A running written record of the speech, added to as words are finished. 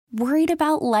Worried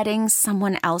about letting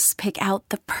someone else pick out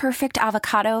the perfect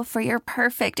avocado for your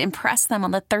perfect impress them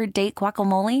on the third date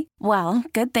guacamole? Well,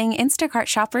 good thing Instacart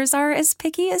shoppers are as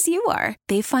picky as you are.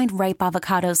 They find ripe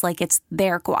avocados like it's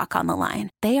their guac on the line.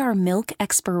 They are milk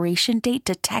expiration date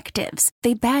detectives.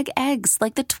 They bag eggs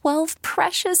like the 12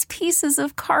 precious pieces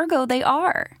of cargo they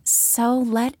are. So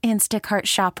let Instacart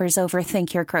shoppers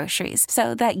overthink your groceries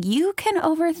so that you can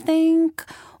overthink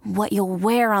what you'll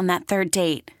wear on that third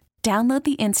date. Download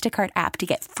the Instacart app to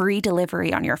get free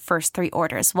delivery on your first 3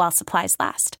 orders while supplies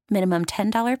last. Minimum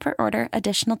 $10 per order.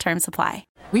 Additional terms apply.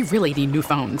 We really need new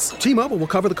phones. T-Mobile will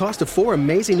cover the cost of 4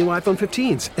 amazing new iPhone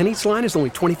 15s, and each line is only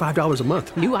 $25 a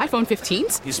month. New iPhone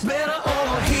 15s? It's better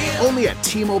over here. Only at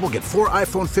T-Mobile, get 4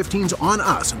 iPhone 15s on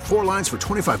us and 4 lines for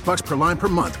 $25 per line per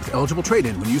month with eligible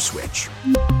trade-in when you switch.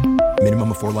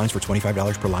 Minimum of 4 lines for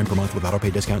 $25 per line per month with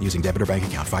autopay discount using debit or bank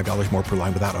account. $5 more per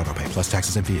line without autopay, plus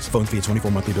taxes and fees. Phone fee at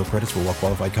 24 monthly bill credits for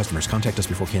well-qualified customers. Contact us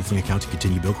before canceling account to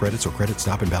continue bill credits or credit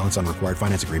stop and balance on required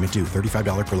finance agreement due.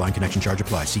 $35 per line connection charge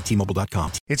applies. See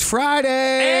T-Mobile.com. It's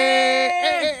Friday!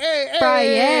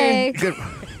 Friday!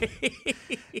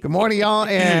 Good morning, y'all,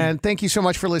 and thank you so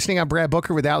much for listening. I'm Brad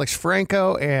Booker with Alex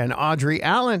Franco and Audrey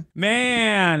Allen.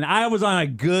 Man, I was on a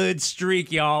good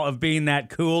streak, y'all, of being that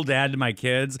cool dad to my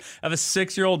kids. I have a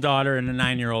 6-year-old daughter and a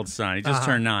 9-year-old son. He just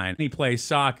turned 9. He plays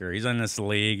soccer. He's in this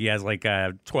league. He has like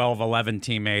 12, 11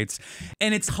 teammates.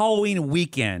 And it's Halloween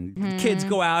weekend. Kids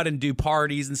go out and do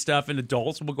parties and stuff, and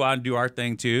adults will go out and do our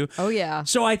thing too. Oh, yeah.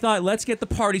 So I thought, let's get the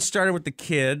party started with the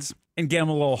kids and get them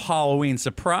a little Halloween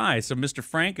surprise. So Mr.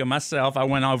 Franco, myself, I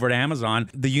went over to Amazon.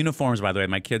 The uniforms, by the way,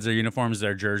 my kids' are uniforms,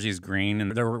 their jerseys green,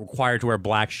 and they're required to wear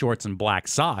black shorts and black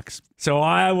socks. So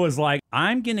I was like,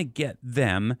 I'm going to get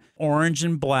them orange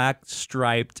and black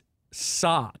striped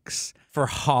socks for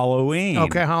Halloween.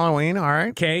 Okay, Halloween, all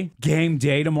right. Okay, game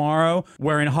day tomorrow,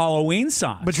 wearing Halloween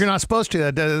socks. But you're not supposed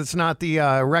to. It's not the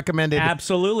recommended.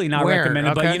 Absolutely not wear.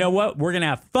 recommended. Okay. But you know what? We're going to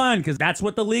have fun because that's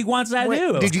what the league wants us to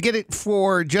do. Did you get it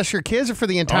for just your kids or for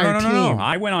the entire team? No.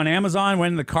 I went on Amazon,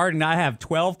 went in the cart, and I have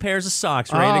 12 pairs of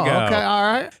socks ready to go. Okay, all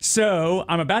right. So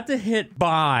I'm about to hit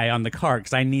buy on the cart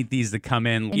because I need these to come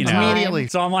in, Immediately.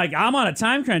 So I'm like, I'm on a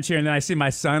time crunch here, and then I see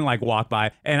my son like walk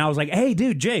by, and I was like, hey,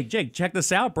 dude, Jake, check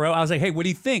this out, bro. I was like, hey, what do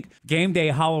you think? Game day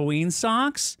Halloween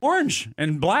socks, orange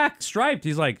and black striped.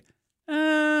 He's like,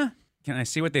 can I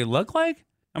see what they look like?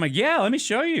 I'm like, yeah, let me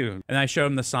show you. And I showed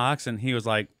him the socks, and he was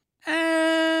like,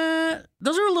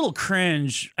 those are a little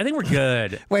cringe. I think we're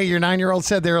good. Wait, your 9-year-old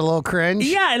said they're a little cringe?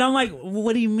 Yeah, and I'm like,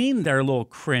 what do you mean they're a little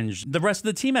cringe? The rest of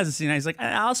the team hasn't seen it. He's like,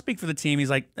 I'll speak for the team.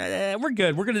 He's like, we're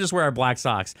good. We're going to just wear our black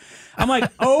socks. I'm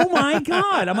like, oh my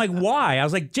God. I'm like, why? I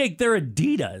was like, Jake, they're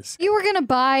Adidas. You were going to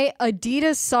buy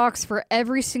Adidas socks for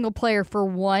every single player for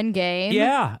one game?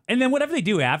 Yeah, and then whatever they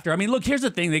do after. I mean, look, here's the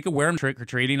thing. They could wear them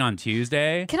trick-or-treating on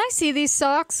Tuesday. Can I see these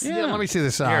socks? Yeah, let me see the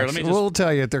socks. Here, let me We'll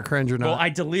tell you if they're cringe or not. Well, I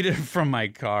deleted it from my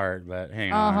card, but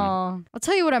hang on. I'll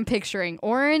tell you what I'm picturing.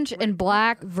 Orange and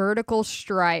black vertical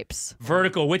stripes.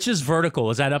 Vertical. Which is vertical?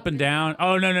 Is that up and down?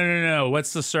 Oh, no.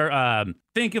 What's the...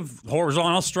 think of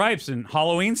horizontal stripes and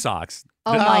Halloween socks.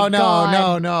 Oh, my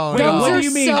God. No. Those what are do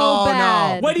you mean? so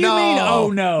bad. What do you mean, oh,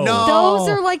 no? Those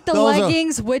are like the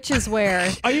leggings witches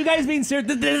wear. Are you guys being serious?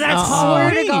 That's Swear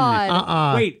Halloween. to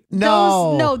God. Wait.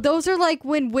 Those are like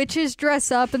when witches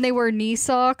dress up and they wear knee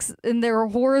socks and they're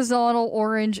horizontal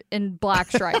orange and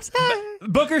black stripes.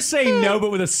 Booker's saying no,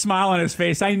 but with a smile on his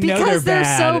face. I know because they're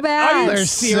bad. so bad. Are you They're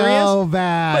serious? so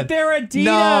bad. But they're Adidas.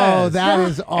 No, that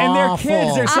is awful. And they're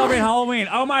kids. They're celebrating Halloween.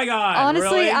 Oh, my God. Honestly,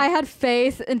 really? I had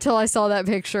faith until I saw that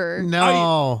picture.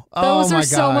 No. Those my are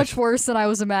so gosh. much worse than I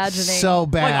was imagining. So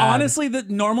bad. Like, honestly,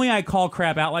 normally I call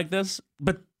crap out like this,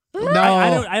 but no.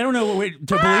 I don't know to believe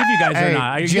you guys or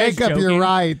not. Are you Jacob, guys joking? you're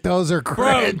right. Those are Bro,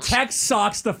 cringe. text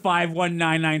socks to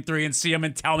 51993 and see them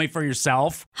and tell me for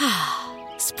yourself.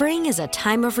 Spring is a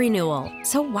time of renewal,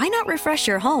 so why not refresh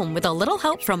your home with a little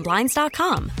help from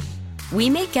Blinds.com?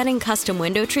 We make getting custom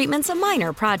window treatments a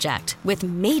minor project with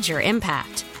major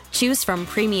impact. Choose from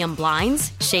premium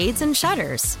blinds, shades, and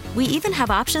shutters. We even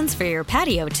have options for your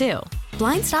patio, too.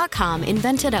 Blinds.com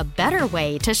invented a better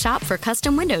way to shop for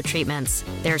custom window treatments.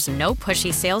 There's no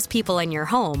pushy salespeople in your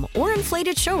home or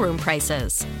inflated showroom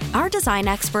prices. Our design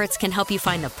experts can help you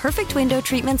find the perfect window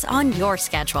treatments on your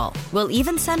schedule. We'll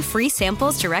even send free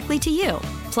samples directly to you.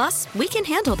 Plus, we can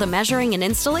handle the measuring and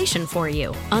installation for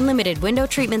you. Unlimited window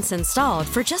treatments installed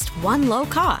for just one low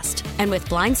cost. And with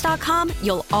Blinds.com,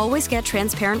 you'll always get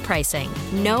transparent pricing.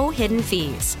 No hidden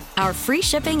fees. Our free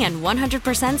shipping and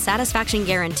 100% satisfaction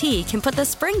guarantee can put the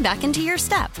spring back into your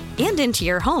step and into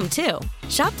your home, too.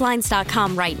 Shop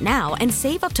Blinds.com right now and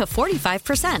save up to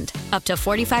 45%. Up to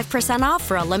 45% off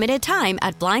for a limited time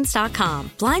at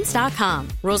Blinds.com. Blinds.com.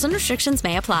 Rules and restrictions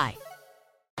may apply.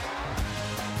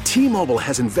 T-Mobile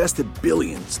has invested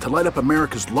billions to light up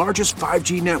America's largest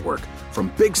 5G network, from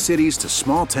big cities to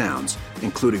small towns,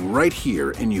 including right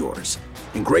here in yours.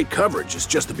 And great coverage is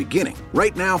just the beginning.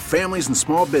 Right now, families and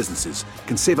small businesses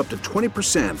can save up to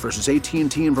 20% versus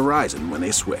AT&T and Verizon when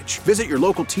they switch. Visit your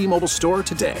local T-Mobile store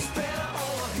today.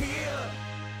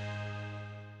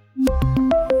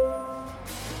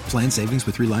 Plan savings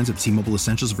with 3 lines of T-Mobile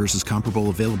Essentials versus comparable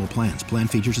available plans. Plan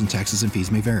features and taxes and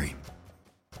fees may vary.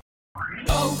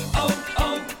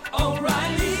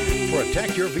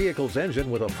 Protect your vehicle's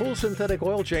engine with a full synthetic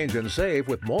oil change and save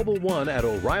with Mobil 1 at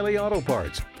O'Reilly Auto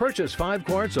Parts. Purchase 5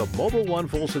 quarts of Mobil 1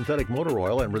 full synthetic motor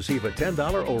oil and receive a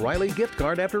 $10 O'Reilly gift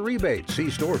card after rebate. See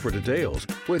store for details.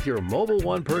 With your Mobil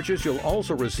 1 purchase, you'll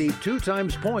also receive 2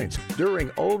 times points during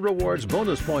O Rewards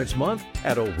Bonus Points Month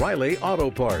at O'Reilly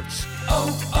Auto Parts.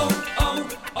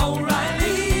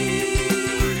 O'Reilly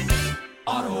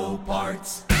Auto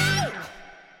Parts.